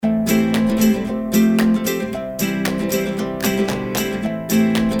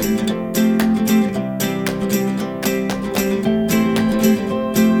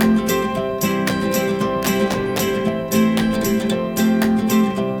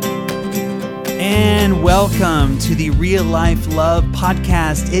and welcome to the Real Life Love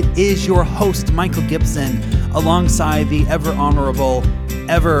Podcast. It is your host, Michael Gibson, alongside the ever honorable,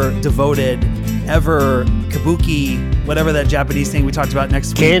 ever devoted, ever kabuki, whatever that Japanese thing we talked about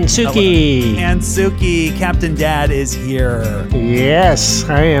next week. Kensuke. Captain Dad is here. Yes,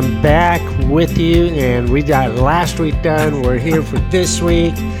 I am back with you, and we got last week done. We're here for this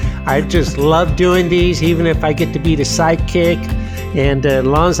week. I just love doing these, even if I get to be the sidekick. And as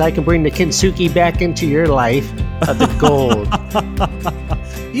long as I can bring the Kensuke back into your life, the gold.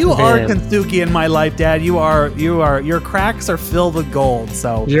 You are Kensuke in my life, Dad. You are. Your cracks are filled with gold.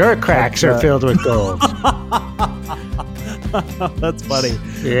 So your cracks are filled with gold. That's funny.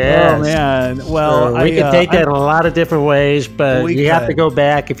 Yeah. Oh man. Well, we can take that in a lot of different ways, but you have to go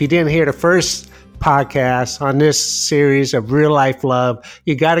back. If you didn't hear the first podcast on this series of Real Life Love,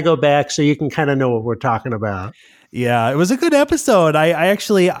 you got to go back so you can kind of know what we're talking about. Yeah, it was a good episode. I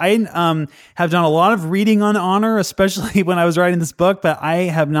have done a lot of reading on honor, especially when I was writing this book, but I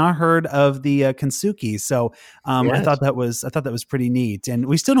have not heard of the Kensuke. So yes. I thought that was pretty neat, and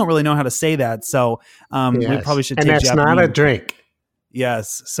we still don't really know how to say that. So we probably should. And take that's Japanese. Not a drink.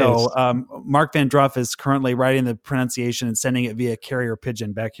 Yes. So Mark Van Druff is currently writing the pronunciation and sending it via carrier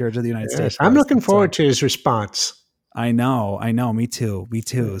pigeon back here to the United States. I'm looking forward to his response. I know. Me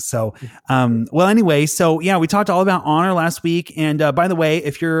too. So, well, anyway, so yeah, we talked all about honor last week. And by the way,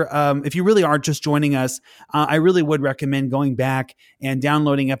 if you really are just joining us, I really would recommend going back and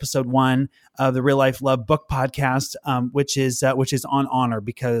downloading episode 1 of the Real Life Love Book Podcast, which is on honor,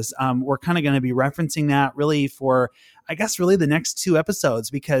 because we're kind of going to be referencing that really for, I guess, really the next 2 episodes,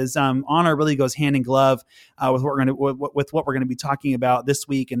 because honor really goes hand in glove with what we're going to be talking about this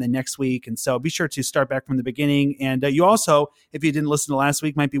week and then next week. And so be sure to start back from the beginning. And you also, if you didn't listen to last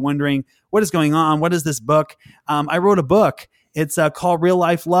week, might be wondering what is going on. What is this book? I wrote a book. It's called Real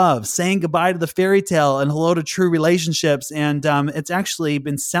Life Love, Saying Goodbye to the Fairy Tale and Hello to True Relationships. And it's actually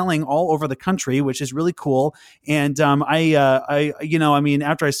been selling all over the country, which is really cool. And after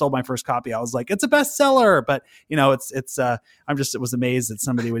I sold my first copy, I was like, it's a bestseller. But I was amazed that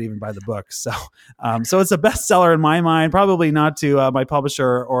somebody would even buy the book. So it's a bestseller in my mind, probably not to my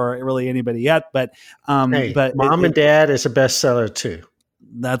publisher or really anybody yet. But Mom and Dad is a bestseller too.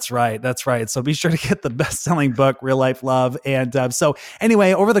 That's right. So be sure to get the best-selling book, Real Life Love. And so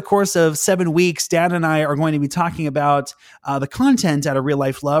anyway, over the course of 7 weeks, Dad and I are going to be talking about the content out of Real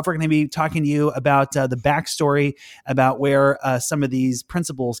Life Love. We're going to be talking to you about the backstory, about where some of these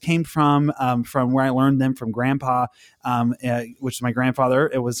principles came from where I learned them from Grandpa, which is my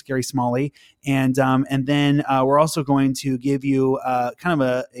grandfather. It was Gary Smalley. And then we're also going to give you kind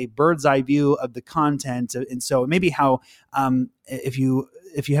of a bird's eye view of the content. And so maybe how,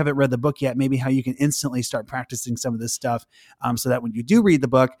 if you haven't read the book yet, maybe how you can instantly start practicing some of this stuff, so that when you do read the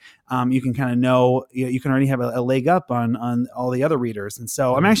book, you can kind of know, you can already have a leg up on all the other readers. And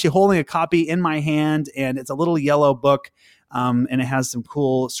so I'm actually holding a copy in my hand, and it's a little yellow book, and it has some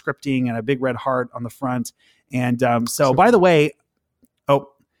cool scripting and a big red heart on the front. And so by the way,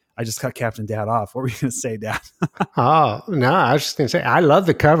 I just cut Captain Dad off. What were you going to say, Dad? Oh, no, I was just going to say, I love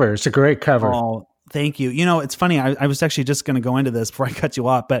the cover. It's a great cover. Oh, thank you. It's funny. I was actually just going to go into this before I cut you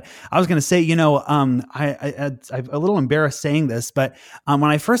off, but I was going to say, I'm a little embarrassed saying this, but when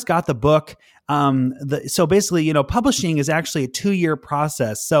I first got the book, so basically, publishing is actually a 2-year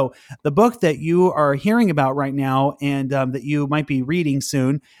process. So the book that you are hearing about right now and that you might be reading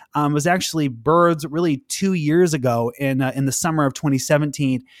soon was actually birthed really 2 years ago in the summer of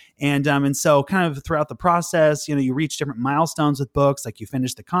 2017. And so kind of throughout the process, you reach different milestones with books, like you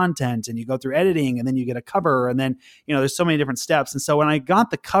finish the content and you go through editing and then you get a cover. And then, there's so many different steps. And so when I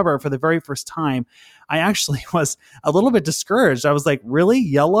got the cover for the very first time, I actually was a little bit discouraged. I was like, really?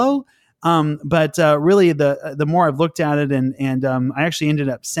 Yellow? But really the more I've looked at it and I actually ended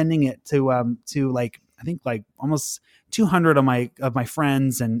up sending it to I think almost 200 of my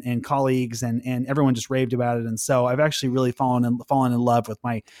friends and colleagues and everyone just raved about it. And so I've actually really fallen in love with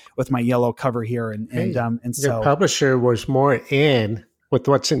my yellow cover here. And so your publisher was more in with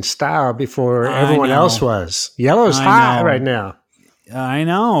what's in style before everyone else was. Yellow's hot right now. I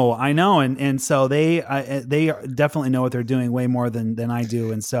know. And so they definitely know what they're doing way more than I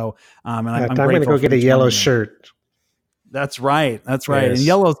do. And so, I'm going to go get a yellow shirt. That's right. Yes. And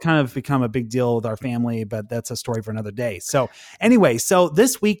yellow's kind of become a big deal with our family, but that's a story for another day. So anyway,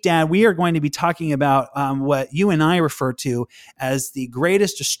 this week, Dad, we are going to be talking about what you and I refer to as the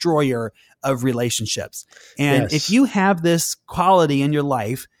greatest destroyer of relationships. And if you have this quality in your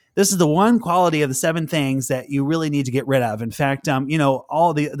life this is the one quality of the 7 things that you really need to get rid of. In fact,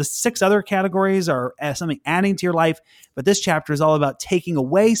 all the 6 other categories are something adding to your life, but this chapter is all about taking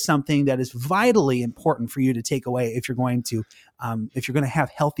away something that is vitally important for you to take away if you're going to have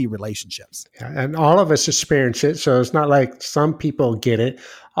healthy relationships. Yeah, and all of us experience it, so it's not like some people get it.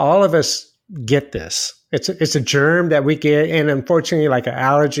 All of us get this. It's a germ that we get, and unfortunately, like an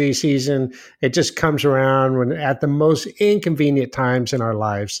allergy season, it just comes around when at the most inconvenient times in our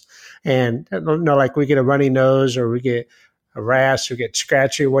lives. And like we get a runny nose, or we get a rash, or get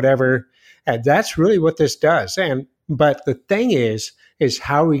scratchy, or whatever. And that's really what this does. But the thing is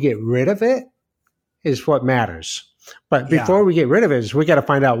how we get rid of it is what matters. But before we get rid of it, we got to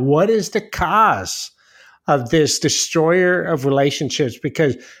find out what is the cause of this destroyer of relationships.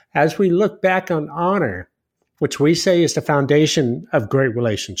 Because as we look back on honor, which we say is the foundation of great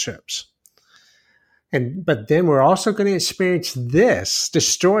relationships, but then we're also going to experience this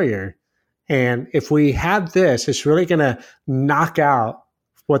destroyer. And if we have this, it's really going to knock out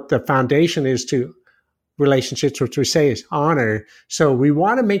what the foundation is to relationships, which we say is honor. So we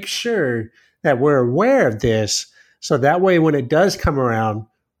want to make sure that we're aware of this, so that way when it does come around,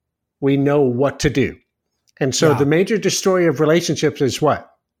 we know what to do. And so the major destroyer of relationships is what?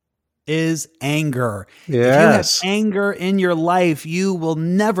 Is anger. Yes. If you have anger in your life, you will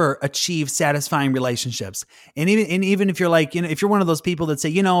never achieve satisfying relationships. And even if you're like, if you're one of those people that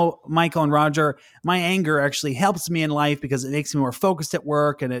say, Michael and Roger, my anger actually helps me in life because it makes me more focused at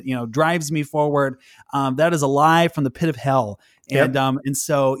work and it, drives me forward. That is a lie from the pit of hell. And and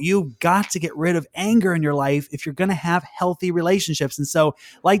so you've got to get rid of anger in your life if you're going to have healthy relationships. And so,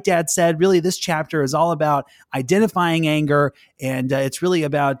 like Dad said, really this chapter is all about identifying anger, and it's really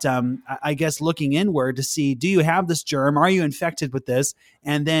about, I guess, looking inward to see, do you have this germ? Are you infected with this?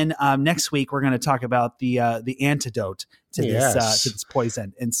 And then next week we're going to talk about the antidote to this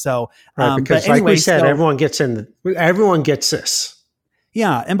poison. And so, because like we said, everyone gets this.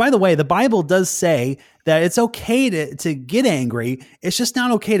 Yeah. And by the way, the Bible does say that it's okay to get angry. It's just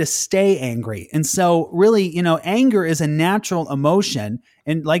not okay to stay angry. And so really, anger is a natural emotion.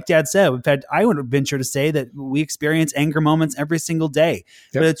 And like Dad said, in fact, I would venture to say that we experience anger moments every single day.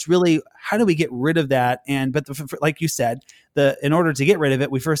 But it's really, how do we get rid of that? But like you said, in order to get rid of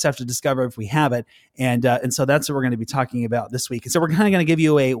it, we first have to discover if we have it. And so that's what we're going to be talking about this week. And so we're kind of going to give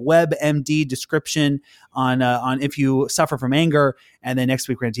you a WebMD description on if you suffer from anger. And then next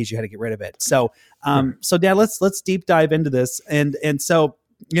week, we're going to teach you how to get rid of it. So, so Dad, let's deep dive into this. And so,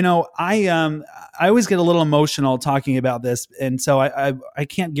 I always get a little emotional talking about this. And so I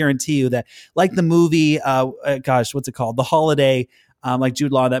can't guarantee you that, like the movie, what's it called? The Holiday, like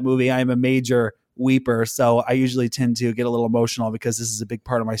Jude Law, that movie, I'm a major weeper. So I usually tend to get a little emotional because this is a big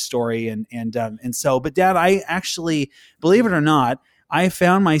part of my story. And so, but Dad, I actually, believe it or not, I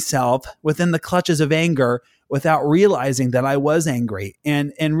found myself within the clutches of anger without realizing that I was angry.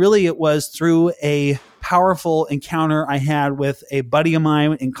 And really it was through a powerful encounter I had with a buddy of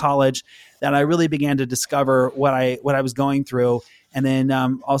mine in college that I really began to discover what I was going through. And then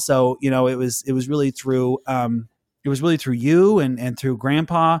also, it was really through you and through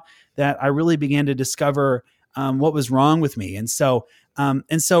Grandpa that I really began to discover what was wrong with me. And so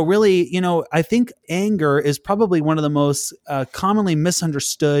really, I think anger is probably one of the most commonly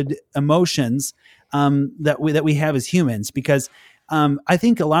misunderstood emotions that we have as humans, because I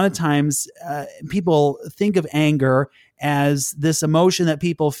think a lot of times people think of anger as this emotion that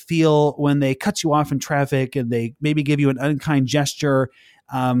people feel when they cut you off in traffic and they maybe give you an unkind gesture,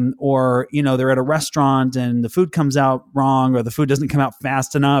 or they're at a restaurant and the food comes out wrong, or the food doesn't come out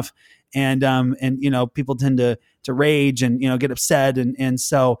fast enough, and people tend to rage and get upset, and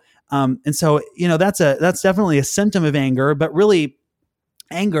so that's definitely a symptom of anger, but really,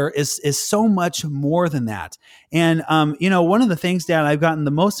 anger is so much more than that. And, one of the things, Dad, I've gotten the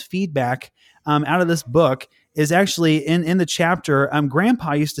most feedback out of this book is actually in the chapter.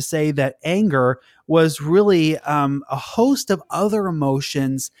 Grandpa used to say that anger was really a host of other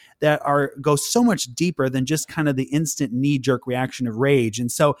emotions that go so much deeper than just kind of the instant knee-jerk reaction of rage.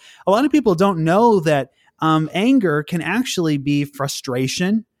 And so a lot of people don't know that anger can actually be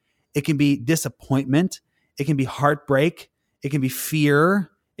frustration. It can be disappointment. It can be heartbreak. It can be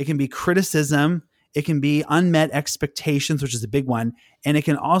fear. It can be criticism. It can be unmet expectations, which is a big one. And it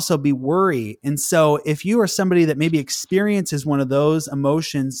can also be worry. And so if you are somebody that maybe experiences one of those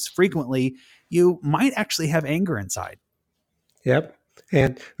emotions frequently, you might actually have anger inside. Yep.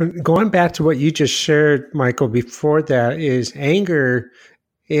 And going back to what you just shared, Michael, before that, is anger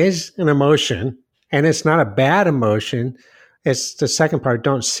is an emotion, and it's not a bad emotion. it's the second part,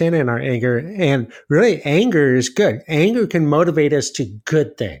 don't sin in our anger. And really, anger is good. Anger can motivate us to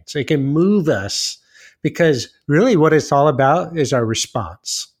good things. It can move us because really what it's all about is our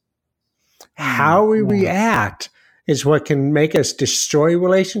response. How we react is what can make us destroy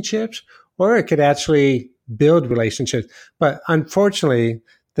relationships, or it could actually build relationships. But unfortunately,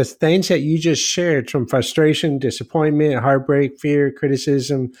 the things that you just shared, from frustration, disappointment, heartbreak, fear,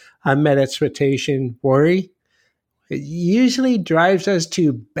 criticism, unmet expectation, worry, it usually drives us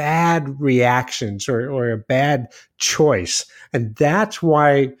to bad reactions or a bad choice. And that's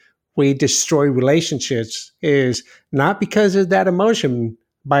why we destroy relationships, is not because of that emotion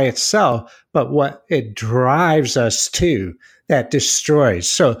by itself, but what it drives us to that destroys.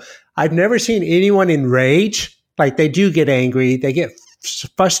 So I've never seen anyone enrage. Like, they do get angry, they get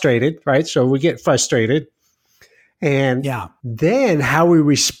frustrated, right? So we get frustrated. And then how we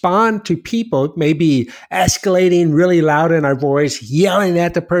respond to people may be escalating really loud in our voice, yelling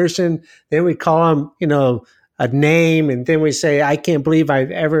at the person. Then we call them, a name. And then we say, I can't believe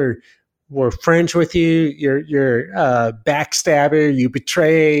I've ever were friends with you. You're a backstabber. You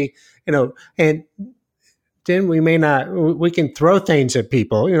betray, and then we can throw things at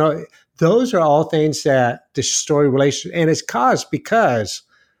people. Those are all things that destroy relationships. And it's caused because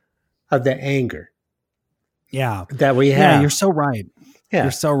of the anger. That we have. Yeah, you're so right. Yeah.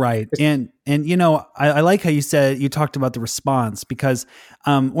 You're so right. And I like how you talked about the response, because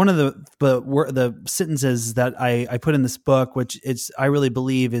one of the sentences that I put in this book, which I really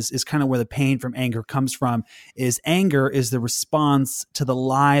believe is kind of where the pain from anger comes from, is anger is the response to the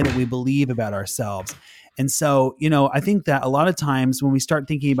lie that we believe about ourselves. And so, I think that a lot of times when we start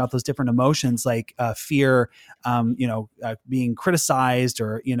thinking about those different emotions, like fear, being criticized,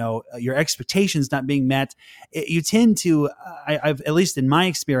 or, your expectations not being met, you tend to, I've, at least in my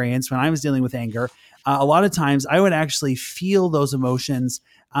experience, when I was dealing with anger, a lot of times I would actually feel those emotions.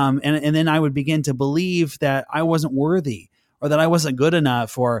 And then I would begin to believe that I wasn't worthy, or that I wasn't good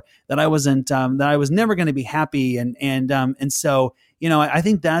enough, or that I wasn't, that I was never going to be happy. And so, I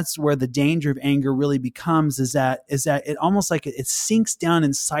think that's where the danger of anger really becomes, is that it almost like it sinks down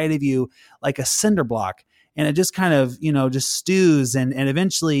inside of you like a cinder block, and it just kind of, just stews. And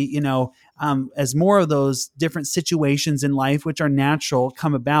eventually, as more of those different situations in life, which are natural,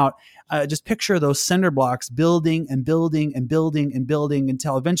 come about, just picture those cinder blocks building and building and building and building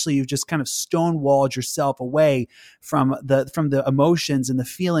until eventually you've just kind of stonewalled yourself away from the emotions and the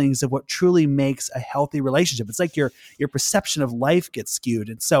feelings of what truly makes a healthy relationship. It's like your perception of life gets skewed.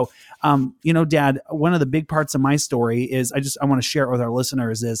 And so, Dad, one of the big parts of my story is I want to share it with our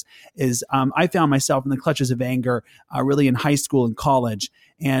listeners is I found myself in the clutches of anger really in high school and college,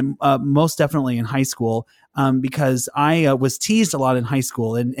 and most definitely in high school. Because I was teased a lot in high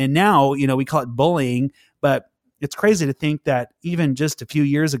school, and now, we call it bullying, but it's crazy to think that even just a few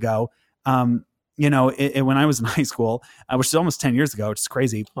years ago, when I was in high school, which is almost 10 years ago, which is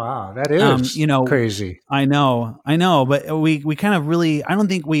crazy. Wow, that is crazy. I know, but we kind of really, I don't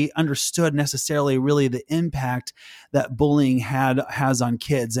think we understood necessarily really the impact that bullying has on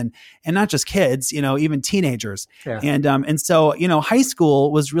kids, and not just kids, even teenagers. Yeah. And so, high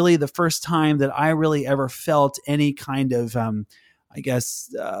school was really the first time that I really ever felt any kind of,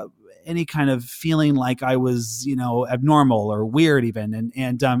 any kind of feeling like I was, abnormal or weird even.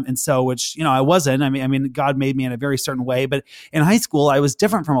 And so, which, I wasn't. I mean, God made me in a very certain way, but in high school, I was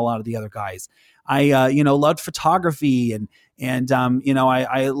different from a lot of the other guys. I, loved photography, and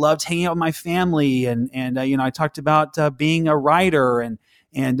I loved hanging out with my family, and I talked about being a writer, and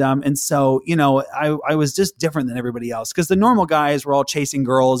so, I was just different than everybody else, because the normal guys were all chasing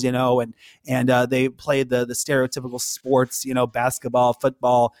girls, and they played the stereotypical sports, basketball,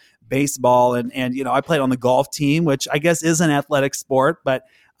 football, baseball, and I played on the golf team, which I guess is an athletic sport, but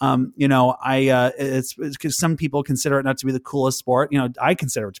it's because some people consider it not to be the coolest sport. I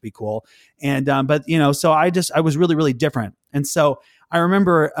consider it to be cool, and but so I was really, really different. And so I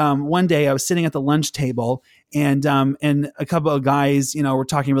remember one day I was sitting at the lunch table, and a couple of guys, were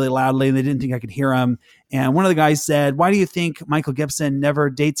talking really loudly, and they didn't think I could hear them. And one of the guys said, "Why do you think Michael Gibson never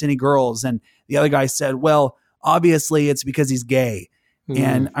dates any girls?" And the other guy said, "Well, obviously it's because he's gay."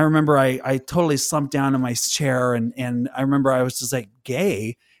 And I remember I totally slumped down in my chair, and I remember I was just like,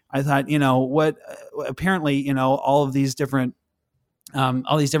 gay? I thought, what, apparently, all these different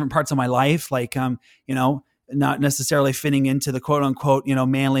parts of my life, like, not necessarily fitting into the quote unquote,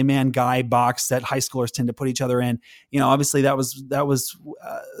 manly man guy box that high schoolers tend to put each other in. Obviously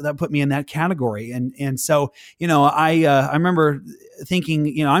that put me in that category. And so, I remember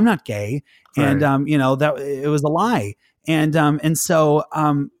thinking, I'm not gay. And, right. that it was a lie. And so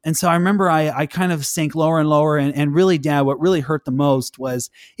I remember I kind of sank lower and lower, and really, Dad, what really hurt the most was,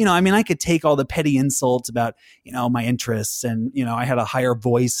 I mean, I could take all the petty insults about, my interests, and, I had a higher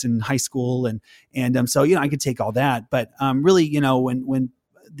voice in high school, and so, I could take all that. But really, when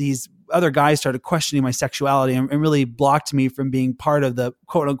these other guys started questioning my sexuality and really blocked me from being part of the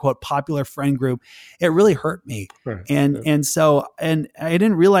quote unquote popular friend group, it really hurt me. Right. And so I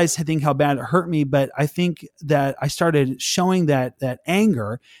didn't realize, I think, how bad it hurt me, but I think that I started showing that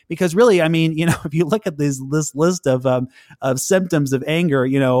anger, because really, I mean, if you look at this list of symptoms of anger,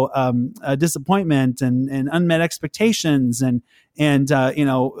 disappointment and unmet expectations and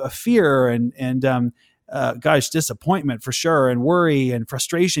fear and disappointment for sure, and worry and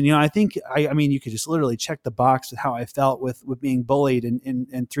frustration. I think, I mean, you could just literally check the box with how I felt with being bullied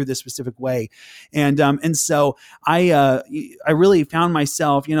and through this specific way. And so I really found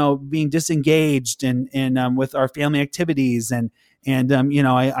myself, being disengaged and with our family activities and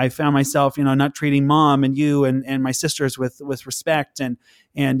I found myself, not treating Mom and you and my sisters with respect. And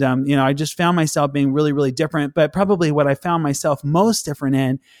I just found myself being really, really different. But probably what I found myself most different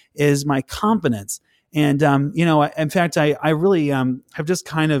in is my confidence. And, in fact, I really have just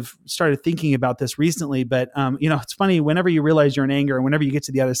kind of started thinking about this recently. But, it's funny, whenever you realize you're in anger and whenever you get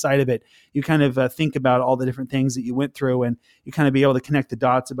to the other side of it, you kind of think about all the different things that you went through, and you kind of be able to connect the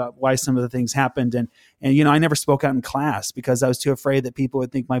dots about why some of the things happened. And I never spoke out in class because I was too afraid that people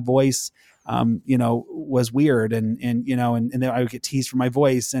would think my voice was weird, and then I would get teased for my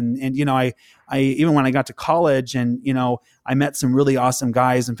voice. And I even when I got to college, and, I met some really awesome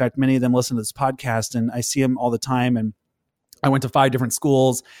guys. In fact, many of them listen to this podcast, and I see them all the time. And I went to 5 different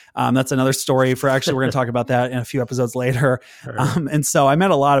schools. That's another story we're going to talk about that in a few episodes later. Right. And so I met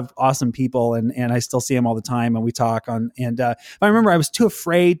a lot of awesome people, and I still see them all the time, and we talk on. And I remember I was too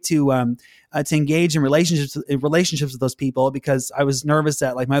afraid to engage in relationships with those people, because I was nervous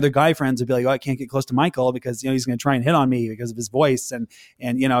that, like, my other guy friends would be like, "Oh, I can't get close to Michael because he's going to try and hit on me because of his voice," and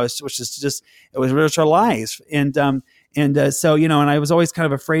it was lies. And so, and I was always kind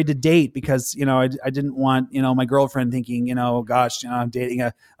of afraid to date because, I didn't want, my girlfriend thinking, gosh, I'm dating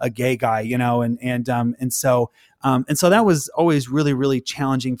a gay guy, and so that was always really, really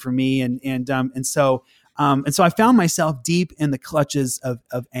challenging for me. And so I found myself deep in the clutches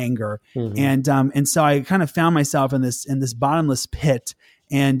of anger. Mm-hmm. And so I kind of found myself in this bottomless pit.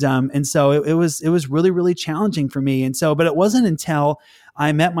 And so it was really, really challenging for me. And so, but it wasn't until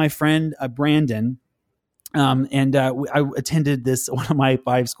I met my friend, Brandon, I attended this, one of my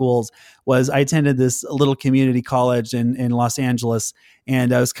 5 schools was, I attended this little community college in Los Angeles,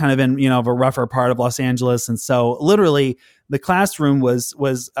 and I was kind of in, a rougher part of Los Angeles. And so literally the classroom was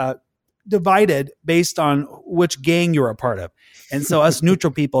divided based on which gang you were a part of. And so us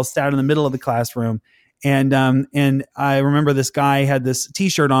neutral people sat in the middle of the classroom. And I remember this guy had this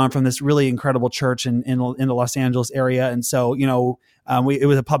T-shirt on from this really incredible church in the Los Angeles area. And so, it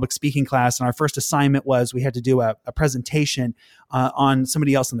was a public speaking class, and our first assignment was we had to do a presentation on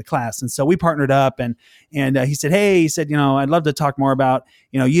somebody else in the class. And so we partnered up, and he said, I'd love to talk more about,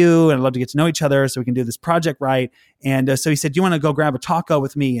 you, and I'd love to get to know each other so we can do this project right. And so he said, "Do you want to go grab a taco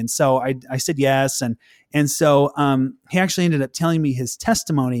with me?" And so I said yes. And so he actually ended up telling me his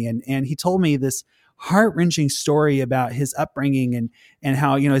testimony, and he told me this heart-wrenching story about his upbringing and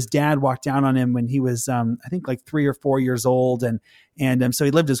how, his dad walked down on him when he was, I think, like 3 or 4 years old. And so he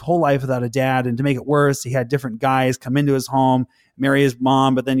lived his whole life without a dad. And to make it worse, he had different guys come into his home, marry his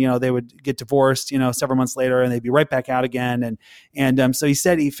mom, but then, they would get divorced, several months later, and they'd be right back out again. And so he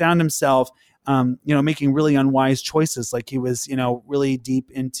said he found himself, making really unwise choices. Like he was, really deep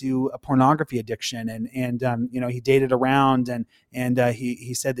into a pornography addiction, and he dated around, and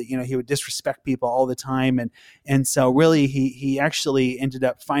he said that, he would disrespect people all the time. And so really he actually ended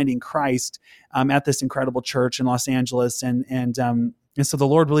up finding Christ, at this incredible church in Los Angeles. And so the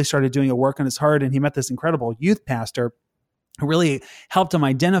Lord really started doing a work on his heart, and he met this incredible youth pastor who really helped him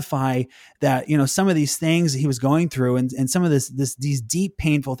identify that, some of these things that he was going through, and some of these deep,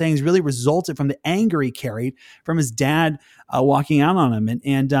 painful things really resulted from the anger he carried from his dad walking out on him.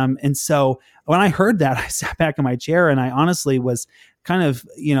 And so when I heard that, I sat back in my chair, and I honestly was kind of,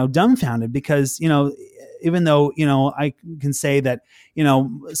 dumbfounded, because, even though, I can say that,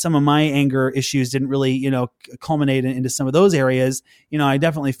 some of my anger issues didn't really, culminate into some of those areas, I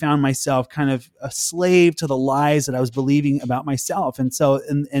definitely found myself kind of a slave to the lies that I was believing about myself. And so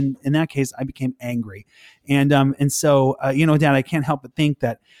in that case, I became angry. And so, Dad, I can't help but think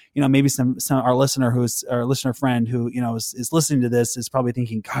that, maybe some our listener friend who, is listening to this is probably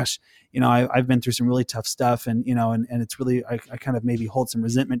thinking, gosh, I've been through some really tough stuff, and it's really, I kind of maybe hold some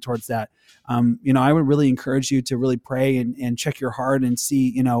resentment towards that. I would really encourage you to really pray and check your heart and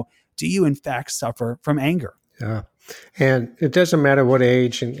see, do you in fact suffer from anger? Yeah. And it doesn't matter what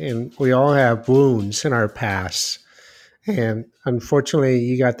age, and we all have wounds in our past. And unfortunately,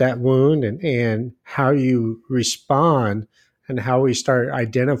 you got that wound, and how you respond and how we start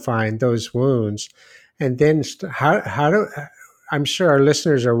identifying those wounds. And then I'm sure our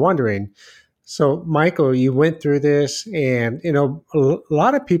listeners are wondering, so Michael, you went through this, and, a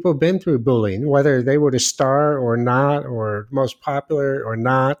lot of people have been through bullying, whether they were the star or not, or most popular or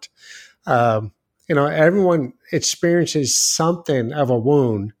not. Everyone experiences something of a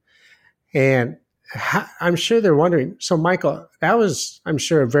wound, and I'm sure they're wondering, so Michael, that was, I'm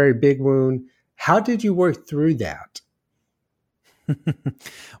sure, a very big wound. How did you work through that?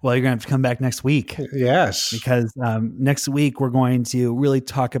 Well, you're going to have to come back next week. Yes. Because next week we're going to really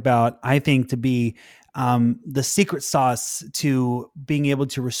talk about, I think, to be the secret sauce to being able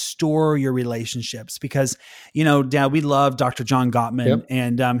to restore your relationships. Because, Dad, we love Dr. John Gottman. Yep.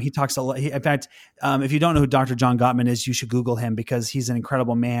 And he talks a lot. In fact, if you don't know who Dr. John Gottman is, you should Google him, because he's an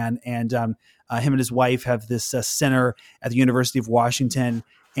incredible man. And him and his wife have this center at the University of Washington.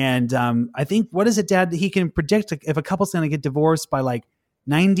 And I think, what is it, Dad, that he can predict if a couple's going to get divorced by like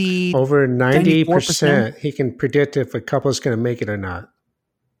 90, over 90%. He can predict if a couple's going to make it or not.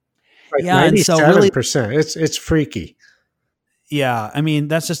 Like 97%. So really, it's freaky. Yeah. I mean,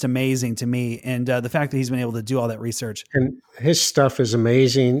 that's just amazing to me. And the fact that he's been able to do all that research. And his stuff is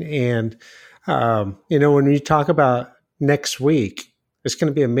amazing. And, when we talk about next week, it's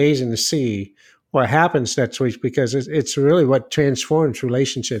going to be amazing to see what happens next week, because it's really what transforms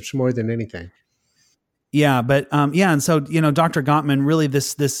relationships more than anything. Yeah, but and so Dr. Gottman, really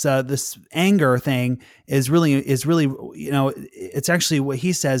this anger thing is really it's actually what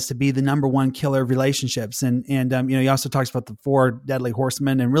he says to be the number one killer of relationships, and he also talks about the 4 deadly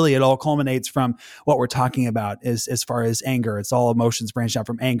horsemen, and really it all culminates from what we're talking about as far as anger. It's all emotions branched out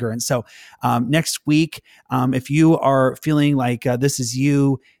from anger, and so next week, if you are feeling like this is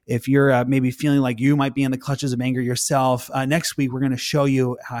you. If you're maybe feeling like you might be in the clutches of anger yourself, next week we're going to show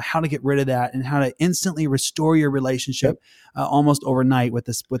you how to get rid of that and how to instantly restore your relationship almost overnight with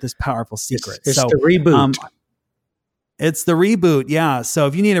this powerful secret. It's the reboot. It's the reboot, yeah. So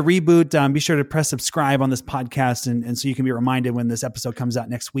if you need a reboot, be sure to press subscribe on this podcast, and so you can be reminded when this episode comes out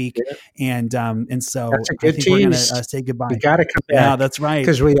next week. Yeah. And so that's a good I think tease. We're going to say goodbye. You got to come back. Yeah, that's right.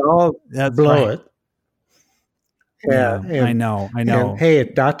 Because we all blow it. Yeah, and, I know. And, hey,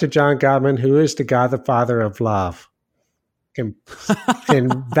 Dr. John Gottman, who is the God, the Father of love, can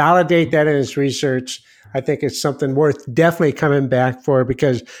validate that in his research. I think it's something worth definitely coming back for,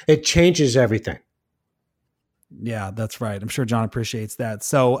 because it changes everything. Yeah, that's right. I'm sure John appreciates that.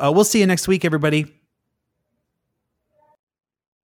 So we'll see you next week, everybody.